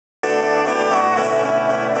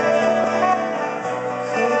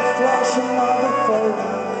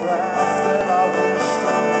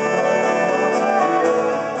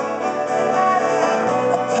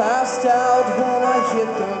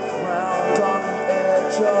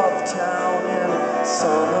of town in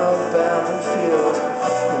some abandoned field.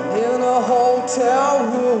 And in a hotel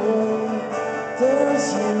room,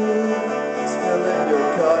 there's you, spilling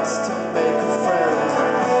your guts to make a friend.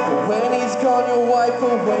 But when he's gone, you'll wipe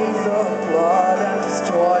away the blood and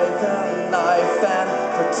destroy the knife and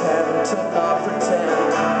pretend to not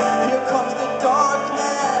pretend. Here comes the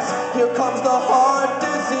darkness, here comes the heart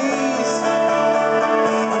disease.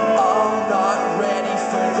 I'm not ready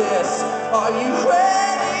for this. Are you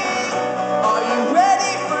ready? Are you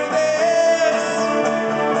ready for this?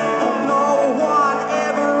 No one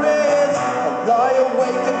ever is. I lie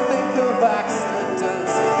awake and think of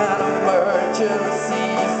accidents and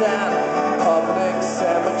emergencies and public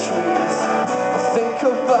cemeteries. I think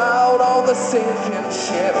about all the sinking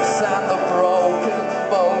ships and the broken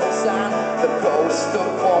boats and the ghost that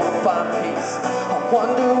won't find peace. I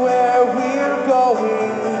wonder where we're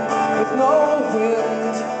going with no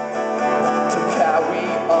wind to carry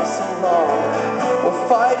us along. We're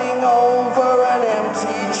fighting over an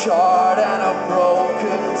empty chart and a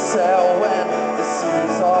broken cell when the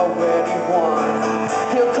sea's already won.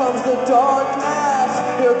 Here comes the darkness,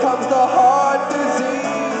 here comes the heart.